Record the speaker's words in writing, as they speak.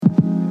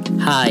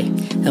Hi,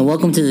 and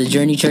welcome to the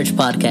Journey Church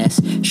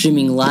podcast,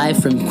 streaming live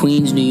from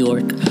Queens, New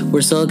York.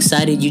 We're so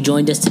excited you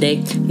joined us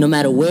today. No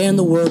matter where in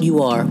the world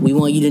you are, we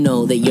want you to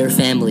know that you're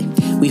family.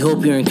 We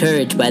hope you're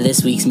encouraged by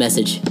this week's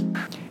message.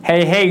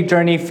 Hey,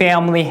 Journey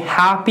family.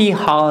 Happy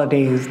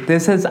holidays.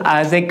 This is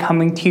Isaac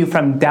coming to you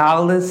from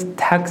Dallas,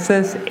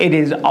 Texas. It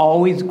is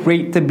always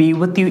great to be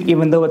with you,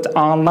 even though it's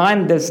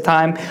online this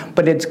time,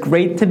 but it's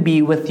great to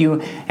be with you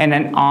and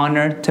an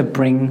honor to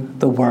bring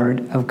the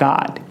Word of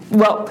God.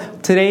 Well,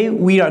 today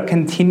we are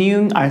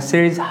continuing our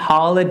series,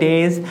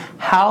 HoliDAZE,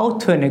 How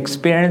to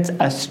Experience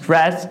a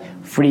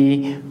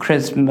Stress-Free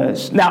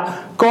Christmas.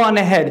 Now, go on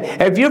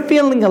ahead. If you're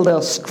feeling a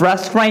little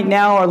stressed right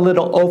now or a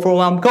little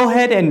overwhelmed, go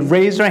ahead and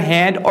raise your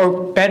hand,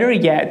 or better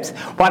yet,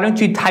 why don't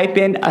you type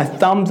in a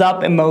thumbs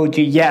up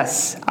emoji?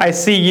 Yes, I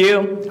see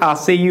you. I'll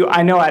see you.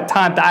 I know at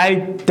times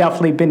I've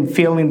definitely been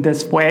feeling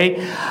this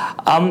way,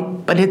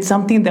 but it's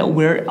something that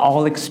we're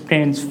all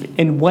experiencing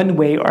in one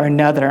way or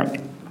another.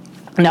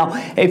 Now,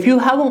 if you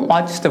haven't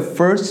watched the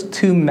first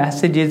two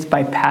messages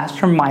by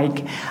Pastor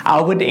Mike,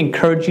 I would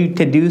encourage you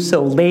to do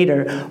so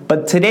later.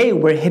 But today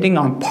we're hitting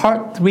on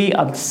part 3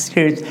 of the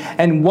series,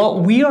 and what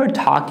we are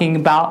talking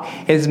about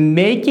is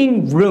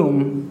making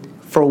room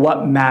for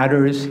what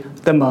matters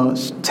the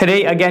most.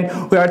 Today,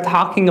 again, we are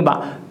talking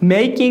about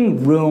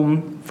making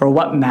room for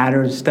what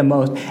matters the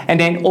most.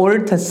 And in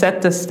order to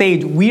set the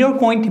stage, we are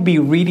going to be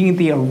reading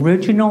the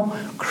original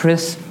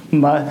Christmas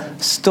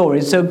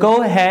story. So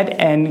go ahead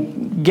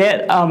and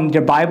get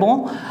your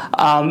Bible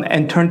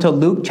and turn to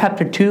Luke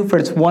chapter 2,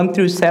 verse 1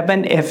 through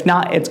 7. If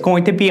not, it's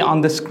going to be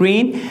on the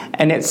screen,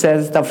 and it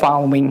says the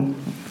following.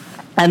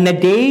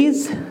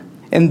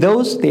 In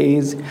those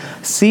days,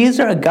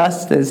 Caesar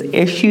Augustus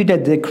issued a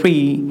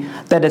decree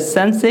that a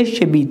census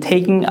should be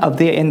taken of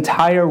the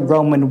entire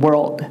Roman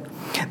world.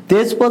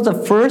 This was the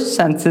first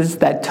census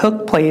that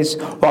took place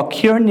while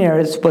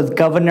Quirinius was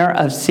governor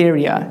of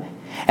Syria,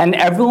 and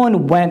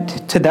everyone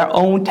went to their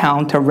own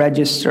town to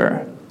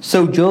register.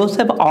 So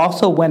Joseph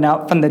also went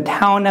up from the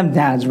town of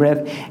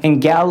Nazareth in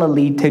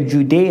Galilee to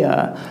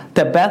Judea,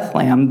 to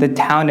Bethlehem, the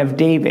town of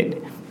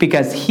David,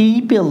 because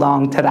he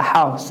belonged to the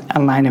house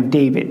and line of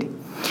David.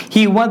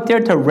 He went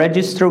there to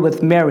register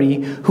with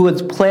Mary, who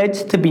was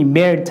pledged to be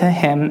married to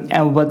him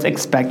and was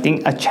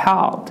expecting a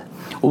child.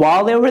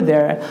 While they were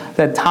there,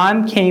 the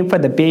time came for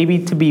the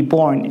baby to be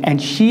born, and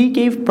she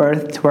gave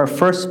birth to her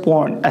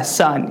firstborn, a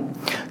son.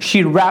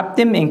 She wrapped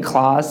him in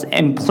cloths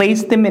and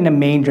placed him in a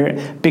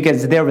manger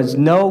because there was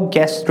no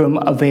guest room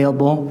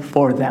available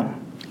for them.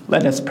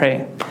 Let us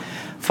pray.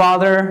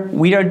 Father,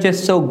 we are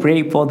just so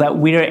grateful that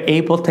we are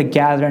able to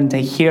gather and to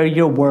hear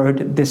your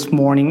word this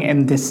morning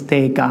and this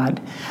day,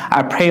 God.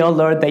 I pray, oh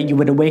Lord, that you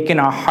would awaken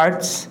our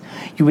hearts.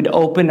 You would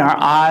open our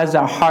eyes,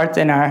 our hearts,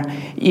 and our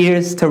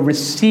ears to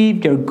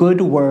receive your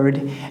good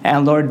word.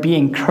 And Lord, be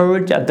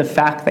encouraged of the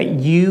fact that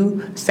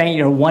you sent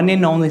your one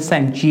and only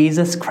Son,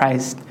 Jesus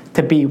Christ,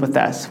 to be with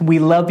us. We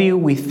love you.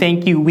 We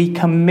thank you. We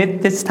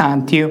commit this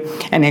time to you.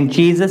 And in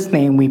Jesus'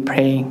 name we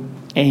pray.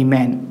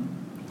 Amen.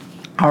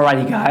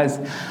 Alrighty, guys.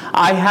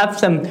 I have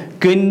some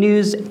good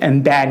news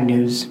and bad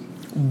news.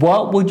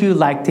 What would you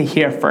like to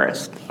hear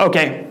first?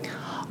 Okay,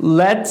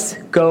 let's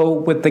go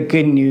with the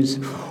good news.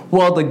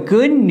 Well, the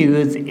good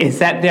news is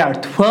that there are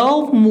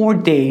 12 more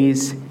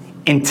days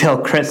until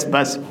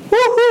Christmas.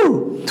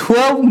 Woohoo!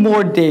 12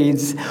 more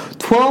days.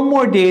 12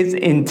 more days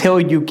until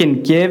you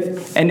can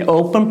give and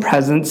open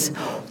presents.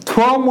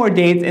 12 more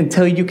days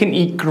until you can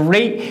eat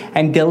great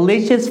and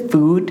delicious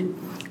food,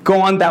 go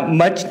on that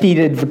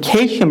much-needed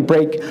vacation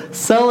break,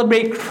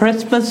 celebrate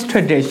Christmas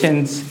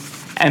traditions,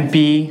 and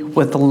be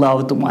with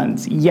loved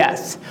ones.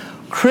 Yes,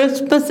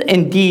 Christmas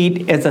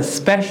indeed is a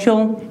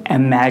special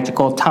and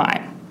magical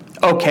time.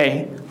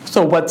 Okay,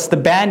 so what's the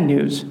bad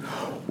news?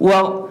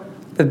 Well,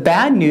 the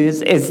bad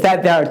news is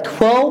that there are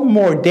 12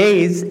 more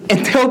days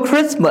until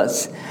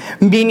Christmas,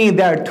 meaning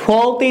there are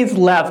 12 days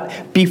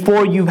left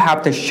before you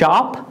have to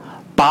shop,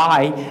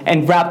 buy,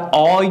 and wrap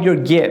all your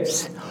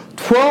gifts.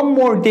 12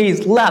 more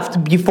days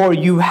left before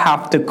you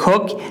have to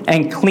cook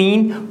and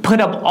clean,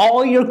 put up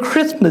all your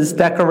Christmas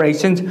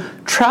decorations,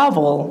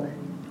 travel,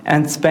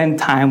 and spend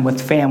time with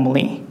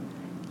family.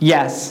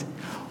 Yes,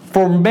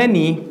 for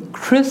many,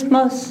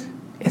 Christmas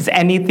is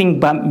anything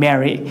but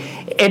merry.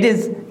 It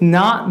is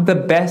not the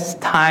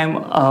best time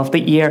of the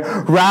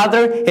year.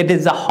 Rather, it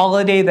is a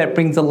holiday that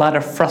brings a lot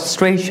of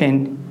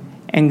frustration,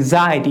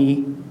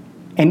 anxiety,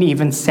 and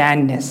even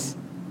sadness.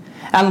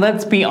 And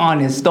let's be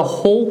honest, the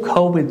whole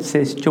COVID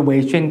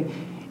situation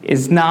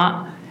is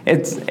not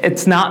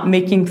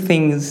making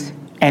things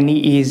any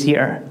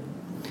easier.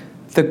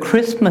 The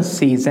Christmas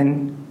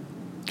season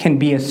can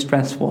be a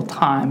stressful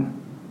time.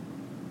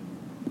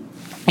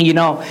 You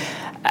know,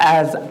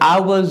 as I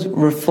was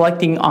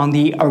reflecting on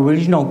the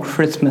original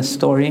Christmas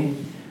story,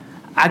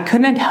 I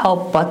couldn't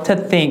help but to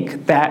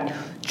think that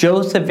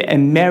Joseph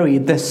and Mary,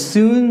 the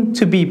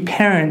soon-to-be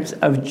parents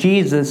of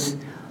Jesus,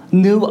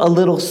 knew a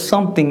little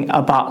something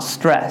about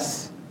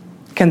stress.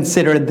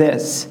 Consider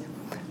this.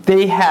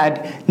 They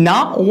had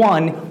not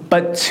one,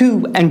 but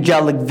 2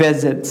 angelic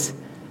visits.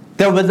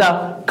 There was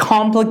a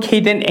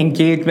complicated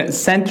engagement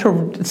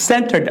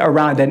centered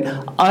around an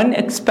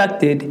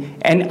unexpected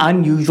and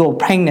unusual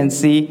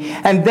pregnancy.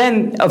 And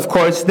then, of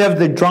course, there was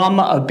the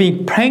drama of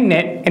being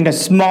pregnant in a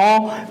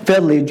small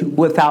village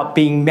without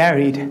being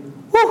married.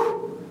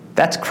 Whew,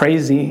 that's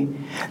crazy.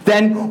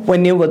 Then,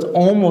 when it was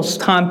almost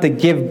time to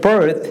give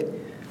birth,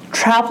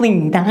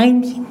 traveling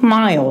 90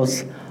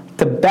 miles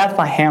to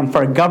Bethlehem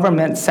for a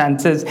government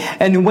census,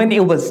 and when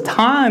it was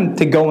time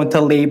to go into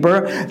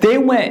labor, they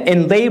went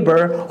in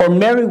labor, or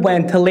Mary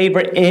went into labor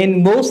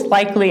in most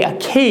likely a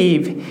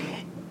cave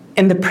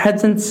in the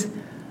presence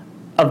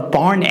of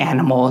barn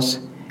animals.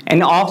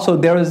 And also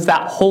there was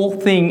that whole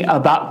thing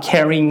about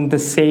carrying the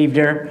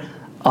Savior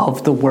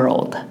of the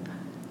world.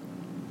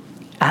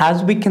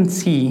 As we can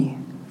see,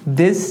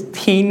 this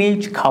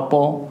teenage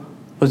couple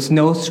was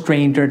no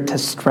stranger to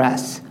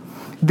stress.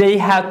 They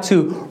had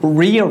to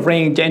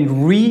rearrange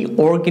and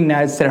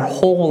reorganize their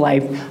whole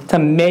life to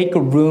make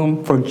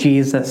room for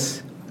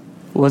Jesus.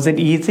 Was it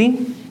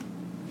easy?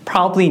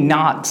 Probably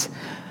not.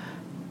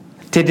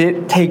 Did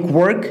it take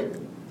work?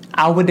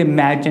 I would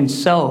imagine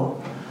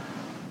so.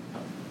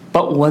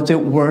 But was it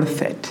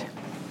worth it?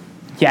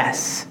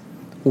 Yes.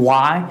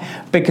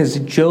 Why? Because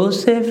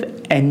Joseph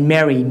and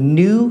Mary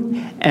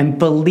knew and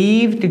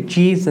believed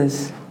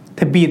Jesus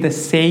to be the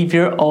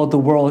Savior of the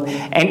world,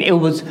 and it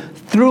was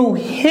through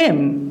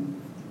him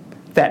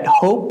that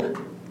hope,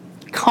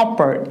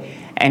 comfort,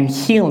 and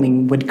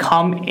healing would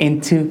come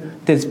into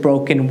this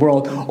broken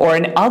world. Or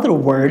in other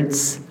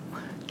words,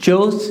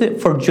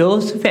 for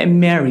Joseph and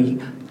Mary,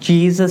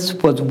 Jesus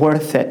was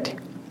worth it.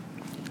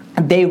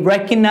 They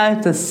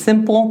recognized the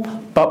simple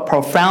but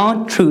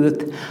profound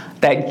truth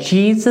that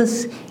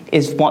Jesus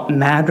is what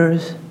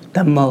matters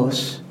the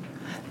most.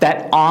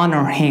 That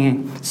honor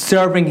him,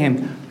 serving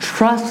him,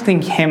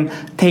 trusting him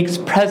takes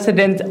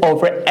precedence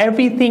over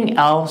everything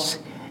else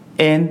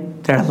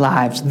in their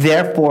lives.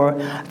 Therefore,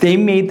 they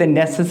made the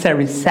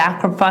necessary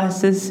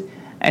sacrifices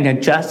and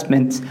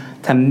adjustments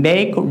to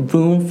make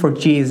room for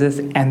Jesus,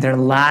 and their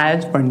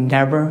lives were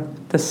never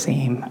the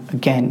same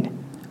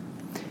again.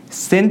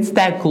 Since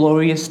that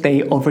glorious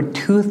day over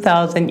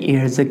 2,000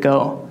 years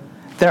ago,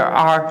 there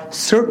are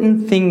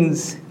certain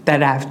things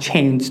that have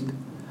changed,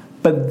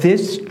 but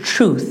this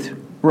truth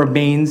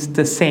remains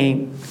the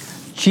same.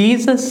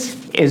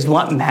 Jesus is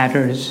what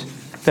matters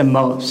the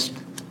most.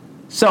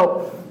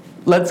 So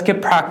let's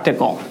get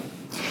practical.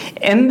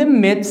 In the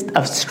midst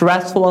of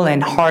stressful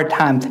and hard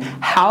times,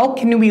 how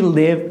can we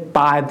live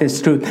by this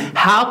truth?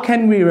 How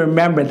can we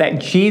remember that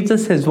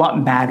Jesus is what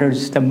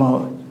matters the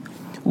most?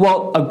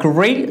 Well, a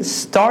great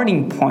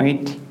starting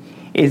point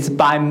is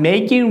by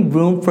making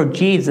room for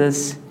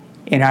Jesus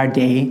in our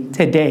day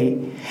to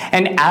day.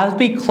 And as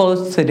we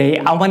close today,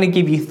 I want to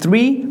give you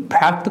 3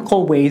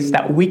 practical ways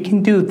that we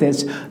can do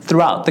this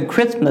throughout the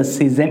Christmas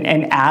season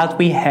and as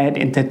we head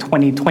into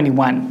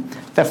 2021.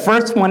 The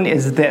first one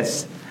is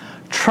this: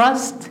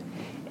 trust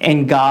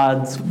in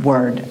God's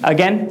word.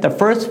 Again, the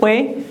first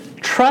way,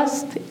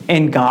 trust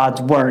in God's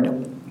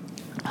word.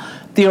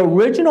 The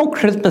original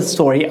Christmas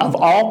story of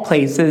all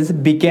places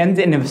begins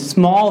in a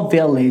small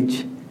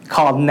village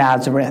called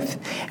Nazareth.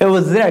 It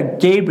was there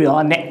Gabriel,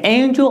 and the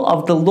angel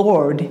of the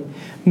Lord,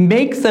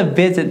 makes a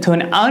visit to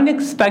an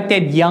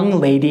unexpected young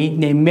lady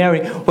named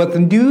Mary with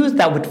news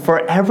that would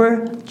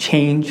forever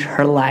change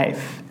her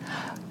life.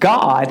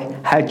 God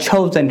had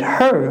chosen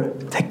her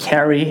to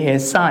carry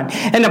his son.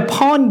 And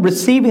upon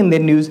receiving the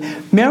news,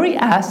 Mary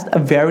asked a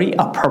very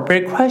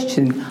appropriate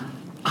question.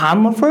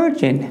 I'm a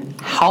virgin.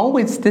 How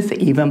is this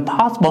even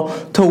possible?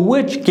 To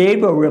which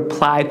Gabriel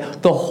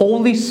replied, the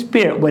Holy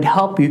Spirit would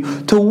help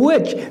you. To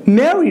which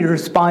Mary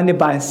responded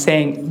by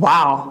saying,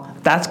 wow,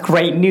 that's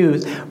great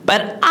news,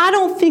 but I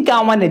don't think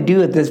I want to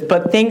do this,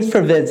 but thanks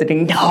for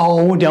visiting.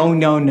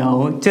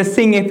 No. Just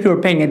seeing if you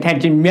were paying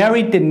attention.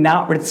 Mary did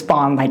not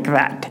respond like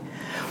that.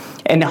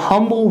 In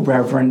humble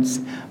reverence,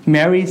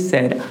 Mary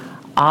said,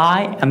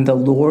 I am the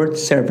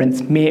Lord's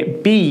servant. May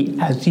it be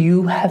as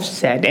you have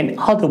said. In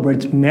other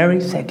words, Mary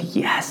said,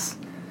 yes,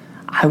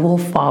 I will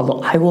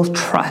follow. I will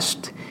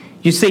trust.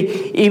 You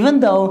see, even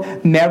though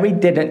Mary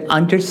didn't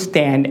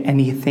understand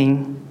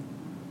anything,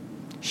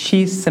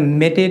 she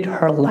submitted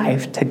her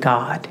life to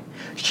God.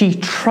 She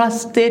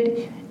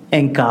trusted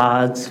in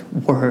God's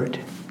word.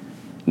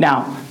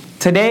 Now,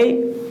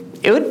 today,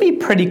 it would be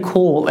pretty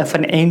cool if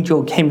an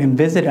angel came and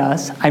visited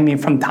us,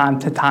 from time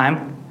to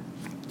time.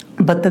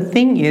 But the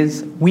thing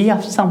is, we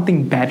have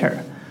something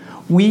better.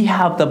 We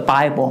have the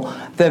Bible,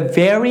 the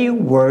very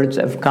words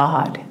of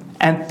God.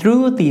 And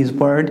through these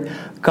words,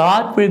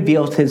 God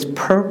reveals his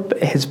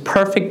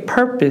perfect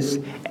purpose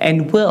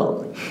and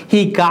will.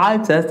 He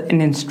guides us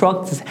and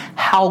instructs us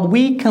how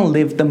we can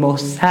live the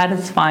most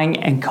satisfying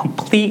and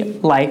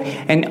complete life.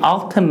 And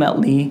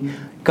ultimately,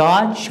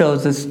 God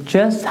shows us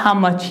just how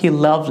much he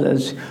loves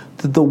us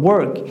through the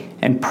work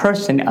and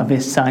person of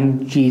his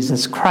Son,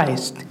 Jesus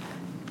Christ.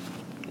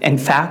 In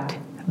fact,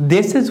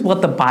 this is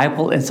what the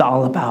Bible is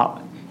all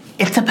about.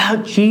 It's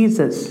about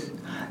Jesus.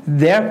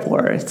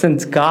 Therefore,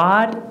 since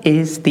God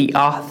is the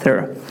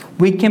author,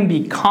 we can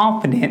be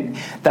confident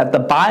that the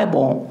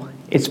Bible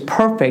is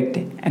perfect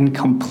and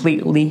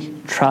completely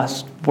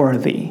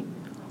trustworthy.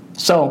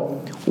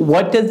 So,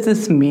 what does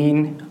this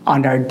mean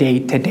on our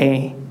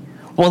day-to-day?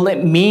 Well,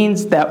 it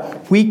means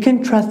that we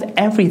can trust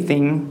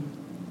everything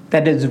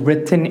that is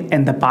written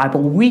in the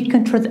Bible. We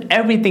can trust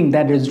everything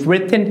that is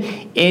written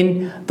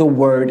in the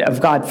Word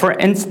of God. For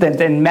instance,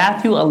 in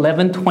Matthew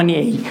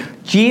 11:28,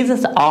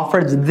 Jesus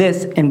offers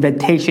this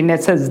invitation.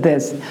 It says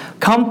this,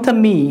 "Come to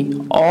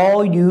me,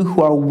 all you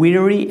who are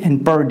weary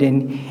and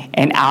burdened,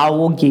 and I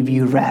will give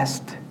you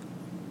rest."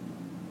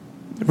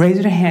 Raise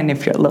your hand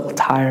if you're a little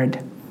tired,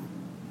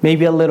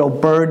 maybe a little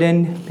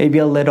burdened, maybe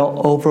a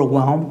little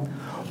overwhelmed.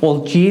 Well,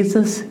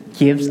 Jesus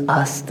gives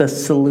us the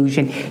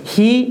solution.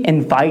 He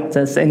invites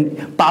us.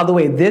 And by the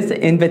way, this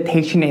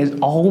invitation is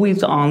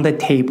always on the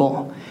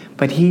table.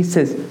 But he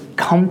says,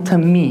 come to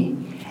me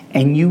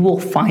and you will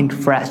find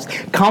rest.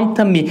 Come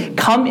to me.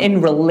 Come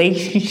in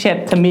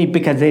relationship to me,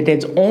 because it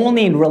is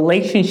only in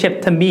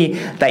relationship to me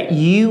that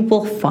you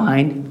will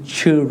find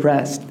true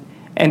rest.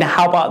 And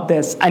how about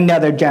this?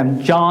 Another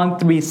gem, John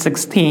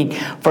 3:16.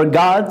 For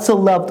God so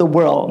loved the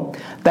world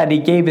that he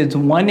gave his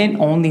one and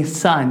only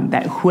Son,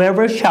 that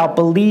whoever shall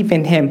believe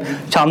in him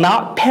shall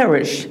not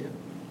perish,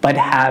 but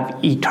have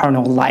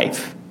eternal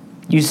life.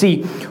 You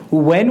see,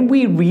 when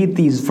we read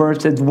these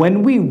verses,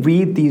 when we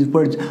read these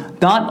words,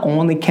 not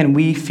only can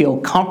we feel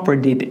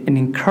comforted and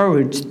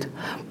encouraged,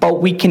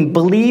 but we can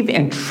believe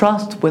and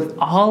trust with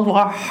all of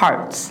our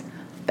hearts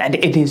that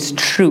it is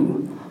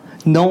true,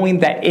 knowing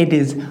that it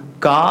is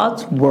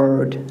God's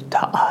word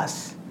to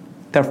us.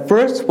 The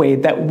first way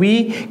that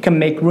we can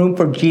make room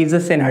for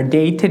Jesus in our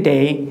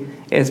day-to-day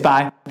is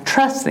by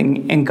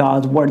trusting in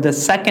God's word. The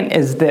second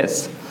is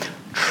this: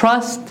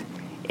 trust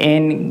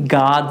in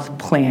God's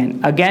plan.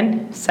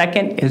 Again,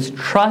 second is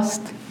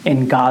trust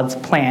in God's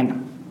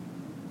plan.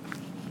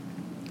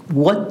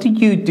 What do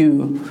you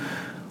do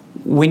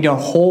when your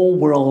whole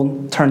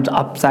world turns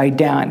upside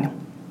down?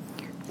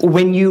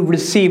 When you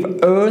receive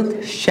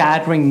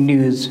earth-shattering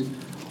news?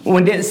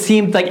 When it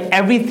seems like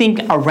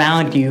everything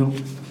around you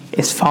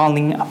is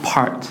falling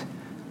apart?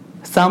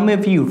 Some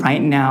of you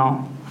right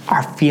now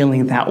are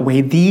feeling that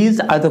way.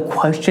 These are the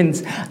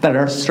questions that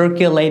are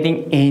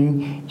circulating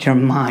in your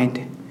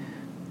mind.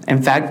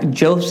 In fact,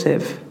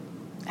 Joseph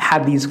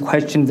had these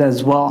questions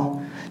as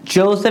well.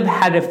 Joseph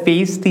had to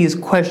face these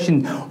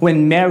questions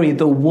when Mary,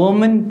 the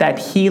woman that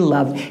he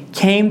loved,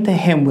 came to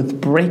him with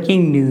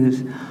breaking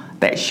news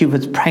that she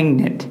was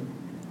pregnant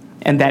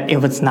and that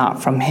it was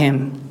not from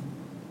him.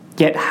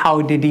 Yet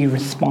how did he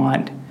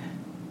respond?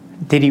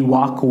 Did he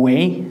walk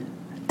away?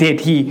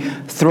 Did he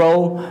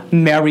throw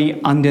Mary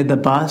under the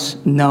bus?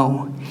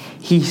 No.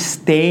 He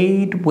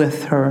stayed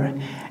with her,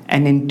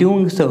 and in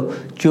doing so,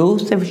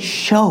 Joseph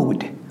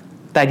showed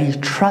that he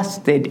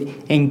trusted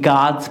in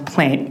God's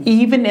plan,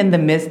 even in the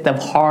midst of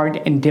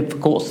hard and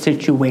difficult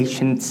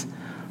situations.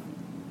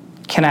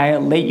 Can I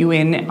let you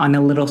in on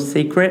a little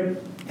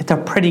secret? It's a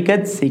pretty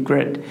good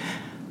secret.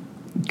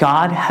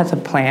 God has a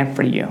plan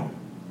for you.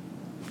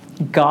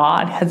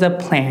 God has a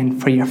plan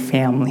for your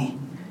family.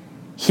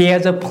 He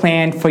has a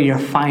plan for your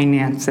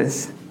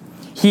finances.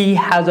 He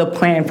has a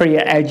plan for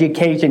your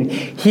education.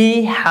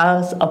 He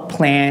has a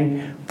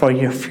plan for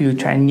your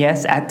future. And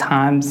yes, at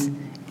times,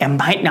 it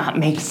might not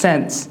make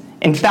sense.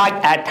 In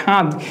fact, at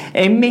times,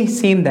 it may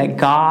seem that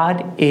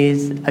God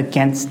is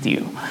against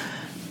you.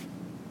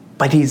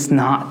 But he's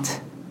not.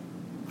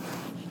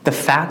 The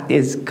fact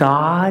is,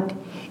 God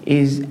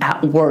is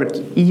at work.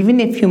 Even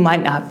if you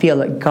might not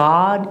feel it,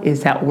 God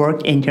is at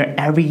work in your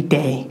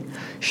everyday,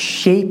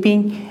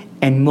 shaping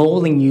and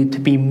molding you to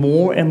be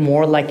more and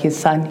more like his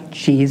Son,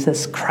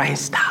 Jesus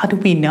Christ. How do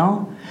we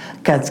know?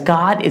 Because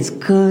God is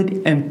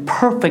good and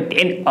perfect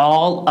in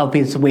all of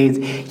his ways.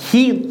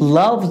 He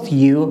loves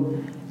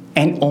you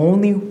and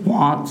only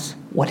wants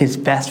what is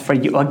best for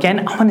you.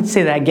 Again, I want to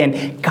say that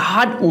again.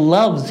 God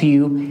loves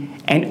you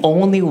and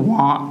only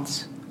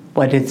wants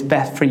what is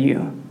best for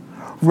you.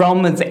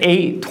 Romans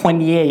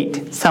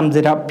 8:28 sums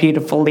it up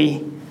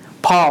beautifully.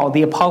 Paul,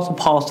 the Apostle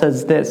Paul,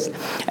 says this,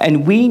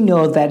 and we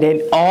know that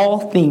in all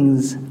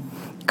things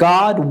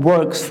God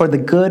works for the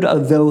good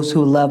of those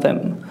who love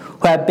him,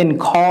 who have been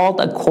called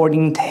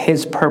according to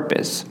his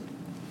purpose.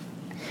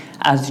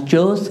 As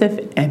Joseph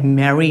and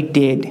Mary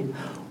did,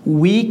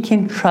 we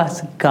can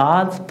trust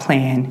God's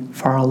plan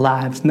for our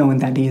lives, knowing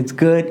that he is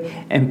good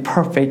and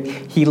perfect.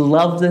 He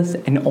loves us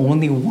and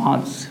only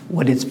wants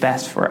what is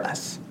best for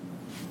us.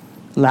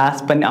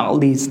 Last but not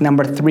least,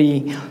 number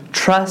 3,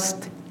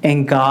 trust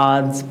in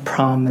God's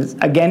promise.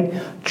 Again,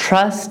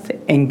 trust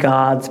in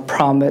God's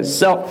promise.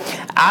 So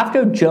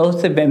after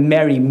Joseph and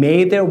Mary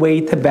made their way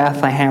to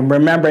Bethlehem,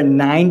 remember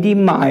 90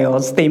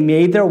 miles, they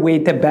made their way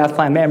to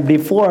Bethlehem. And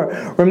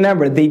before,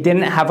 remember, they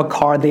didn't have a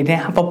car, they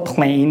didn't have a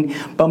plane,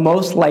 but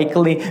most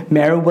likely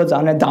Mary was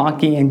on a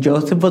donkey and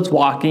Joseph was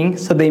walking.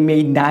 So they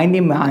made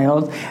 90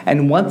 miles.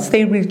 And once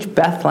they reached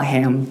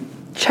Bethlehem,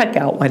 check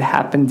out what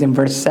happens in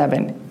verse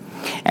 7.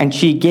 And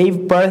she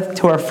gave birth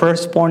to her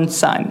firstborn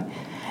son,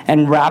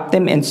 and wrapped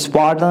him in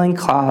swaddling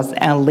cloths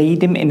and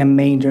laid him in a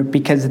manger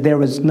because there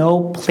was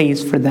no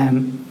place for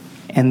them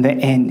in the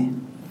inn.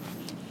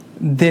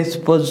 This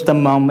was the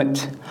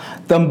moment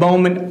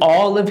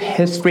all of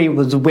history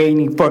was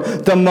waiting for,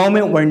 the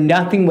moment where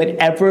nothing would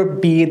ever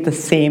be the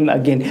same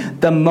again,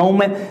 the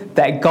moment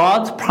that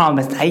God's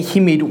promise that he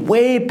made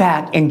way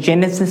back in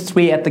Genesis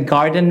 3 at the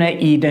Garden of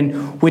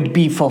Eden would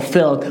be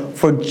fulfilled.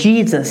 For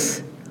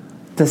Jesus,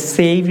 the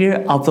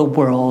Savior of the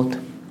world,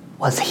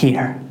 was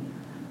here.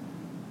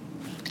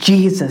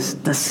 Jesus,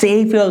 the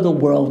Savior of the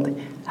world,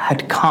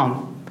 had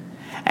come.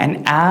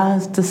 And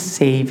as the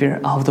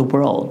Savior of the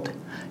world,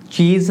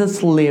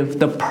 Jesus lived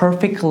the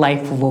perfect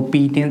life of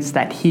obedience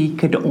that he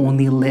could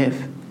only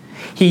live.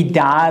 He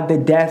died the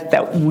death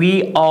that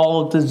we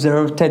all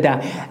deserve to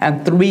die.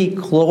 And 3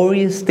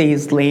 glorious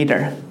days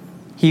later,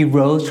 he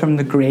rose from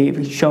the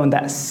grave, showing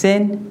that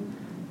sin,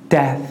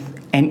 death,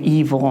 and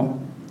evil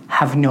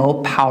have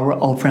no power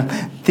over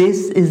him.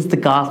 This is the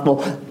gospel.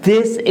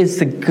 This is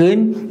the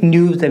good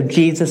news of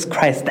Jesus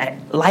Christ,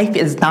 that life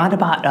is not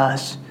about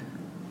us,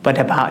 but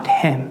about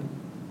him.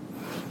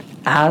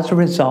 As a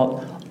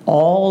result,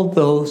 all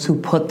those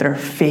who put their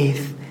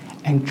faith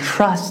and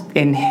trust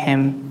in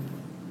him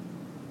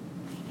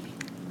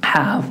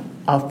have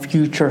a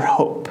future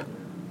hope.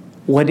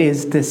 What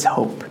is this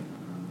hope?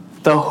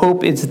 The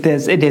hope is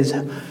this. It is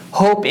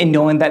hope in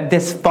knowing that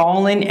this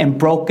fallen and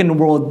broken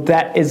world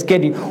that is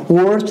getting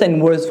worse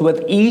and worse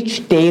with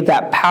each day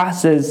that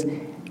passes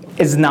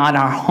is not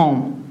our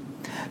home.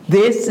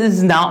 This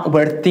is not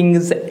where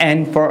things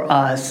end for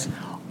us.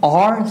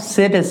 Our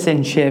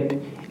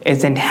citizenship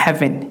is in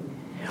heaven,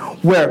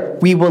 where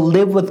we will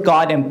live with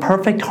God in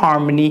perfect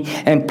harmony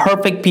and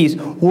perfect peace,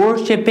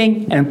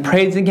 worshiping and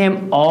praising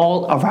him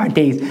all of our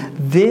days.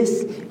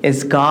 This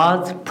is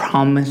God's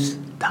promise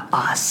to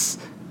us.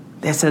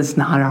 This is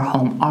not our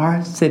home.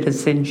 Our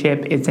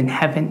citizenship is in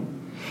heaven.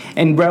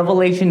 In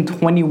Revelation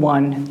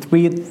 21,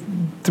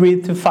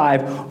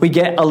 3-5, we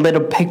get a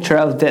little picture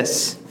of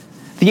this.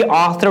 The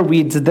author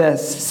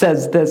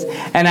says this,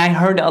 and I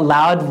heard a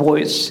loud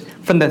voice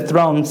from the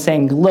throne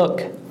saying,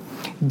 "Look,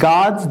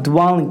 God's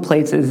dwelling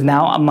place is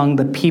now among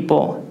the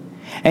people,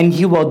 and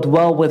he will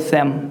dwell with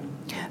them.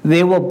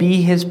 They will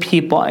be his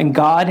people, and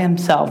God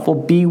himself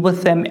will be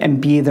with them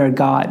and be their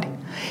God.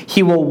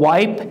 He will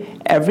wipe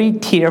every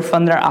tear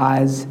from their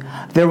eyes.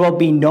 There will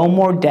be no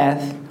more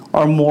death,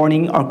 or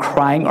mourning, or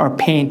crying, or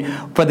pain,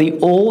 for the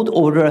old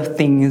order of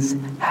things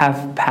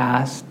have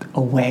passed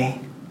away."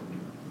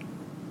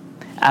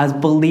 As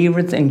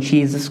believers in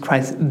Jesus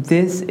Christ,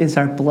 this is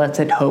our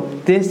blessed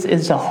hope. This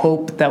is a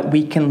hope that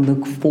we can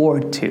look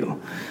forward to.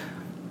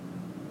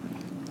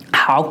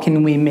 How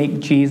can we make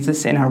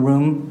Jesus in our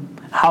room?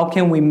 How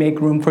can we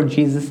make room for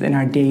Jesus in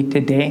our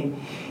day-to-day?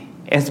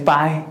 It's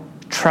by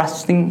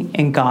trusting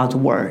in God's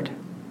word,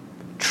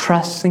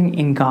 trusting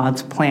in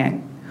God's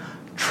plan,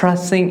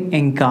 trusting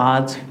in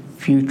God's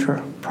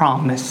future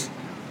promise.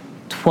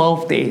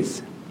 12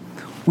 days.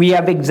 We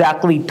have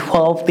exactly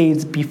 12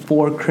 days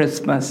before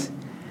Christmas.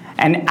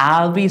 And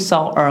as we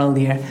saw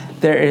earlier,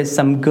 there is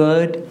some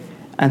good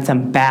and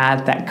some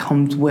bad that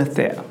comes with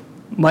it,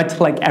 much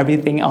like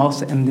everything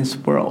else in this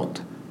world.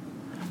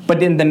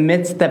 But in the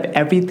midst of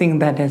everything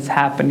that is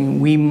happening,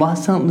 we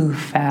mustn't lose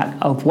sight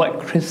of what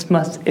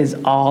Christmas is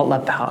all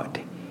about.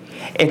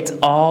 It's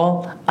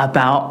all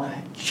about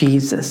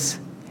Jesus.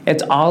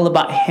 It's all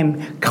about him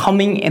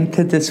coming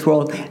into this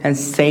world and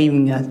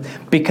saving us.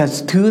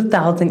 Because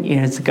 2,000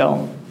 years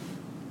ago,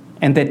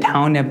 in the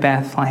town of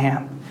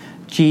Bethlehem,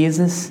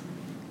 Jesus,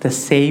 the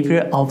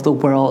Savior of the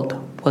world,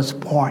 was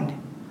born.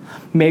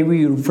 May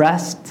we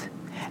rest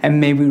and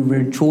may we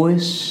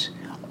rejoice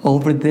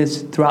over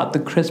this throughout the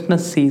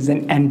Christmas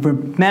season, and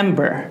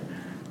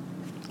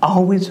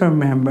always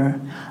remember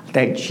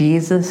that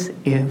Jesus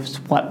is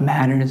what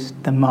matters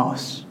the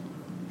most.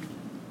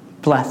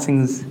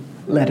 Blessings.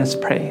 Let us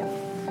pray.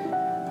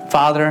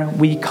 Father,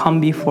 we come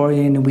before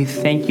you and we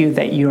thank you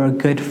that you're a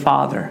good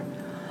Father,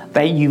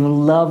 that you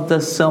loved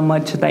us so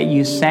much that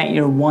you sent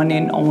your one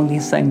and only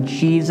Son,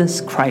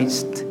 Jesus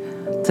Christ,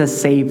 to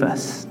save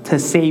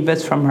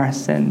us from our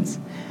sins.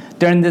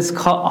 During this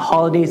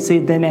holiday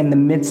season, in the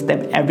midst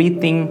of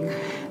everything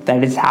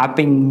that is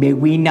happening, may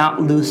we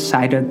not lose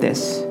sight of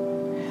this.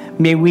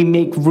 May we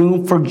make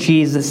room for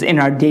Jesus in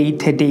our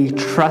day-to-day,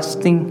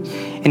 trusting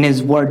in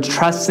his word,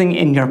 trusting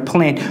in your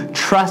plan,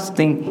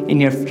 trusting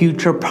in your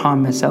future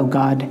promise, oh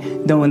God,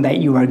 knowing that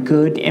you are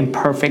good and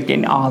perfect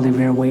in all of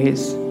your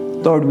ways.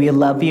 Lord, we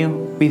love you.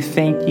 We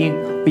thank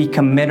you. We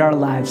commit our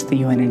lives to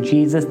you. And in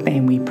Jesus'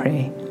 name we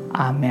pray.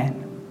 Amen.